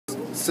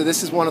So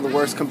this is one of the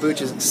worst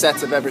kombucha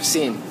sets I've ever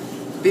seen.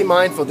 Be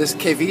mindful, this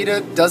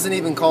KeVita doesn't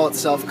even call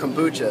itself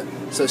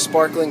kombucha, so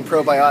sparkling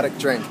probiotic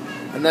drink.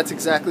 And that's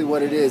exactly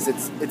what it is.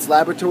 It's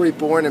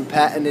laboratory-born and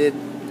patented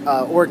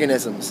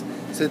organisms.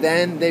 So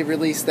then they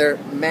release their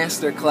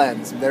master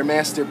cleanse, their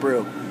master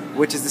brew,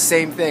 which is the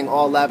same thing,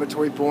 all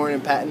laboratory-born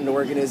and patented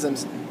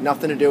organisms,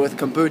 nothing to do with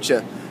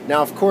kombucha.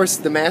 Now, of course,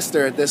 the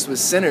master at this was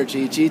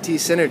Synergy, GT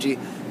Synergy.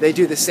 They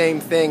do the same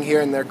thing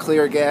here in their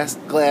clear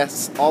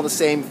glass, all the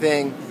same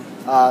thing.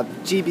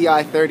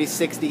 GBI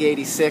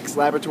 306086,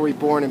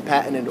 laboratory-born and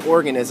patented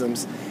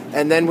organisms.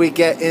 And then we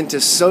get into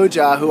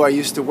Soja, who I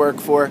used to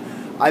work for.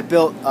 I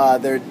built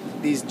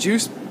these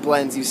juice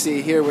blends you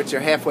see here, which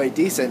are halfway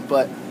decent,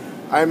 but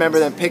I remember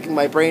them picking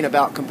my brain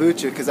about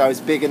kombucha because I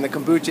was big in the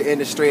kombucha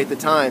industry at the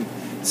time.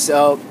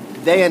 So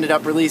they ended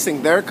up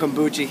releasing their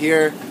kombucha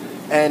here,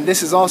 and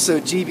this is also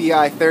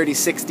GBI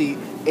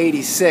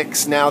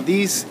 306086. Now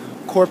these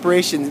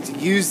corporations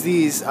use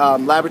these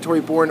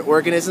laboratory-born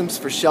organisms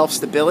for shelf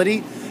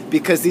stability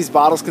because these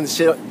bottles can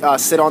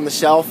sit on the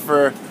shelf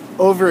for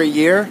over a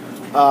year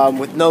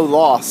with no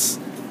loss.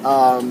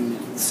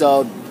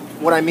 So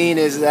what I mean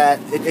is that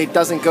it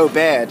doesn't go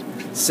bad.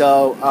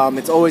 So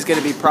it's always going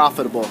to be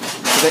profitable.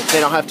 So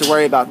they don't have to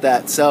worry about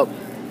that. So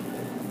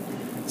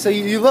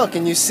you look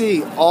and you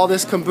see all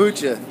this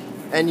kombucha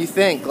and you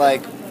think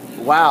like,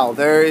 wow,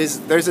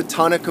 there's a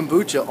ton of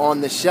kombucha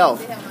on the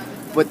shelf.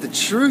 But the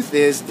truth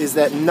is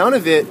that none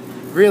of it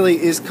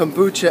really is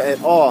kombucha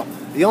at all.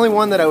 The only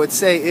one that I would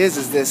say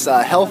is this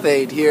health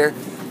aid here.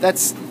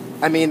 That's,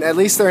 I mean, at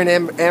least they're in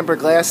amber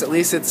glass. At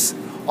least it's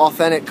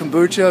authentic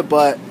kombucha,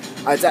 but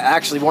it's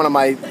actually one of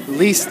my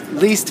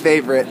least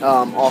favorite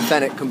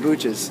authentic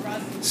kombuchas.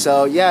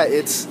 So yeah,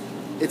 it's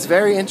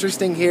very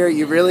interesting here.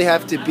 You really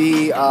have to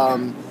be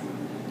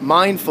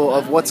mindful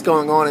of what's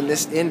going on in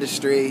this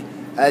industry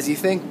as you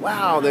think,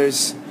 wow,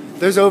 there's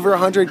over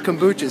 100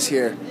 kombuchas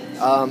here.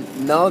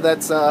 No,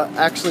 that's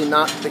actually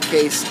not the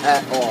case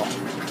at all.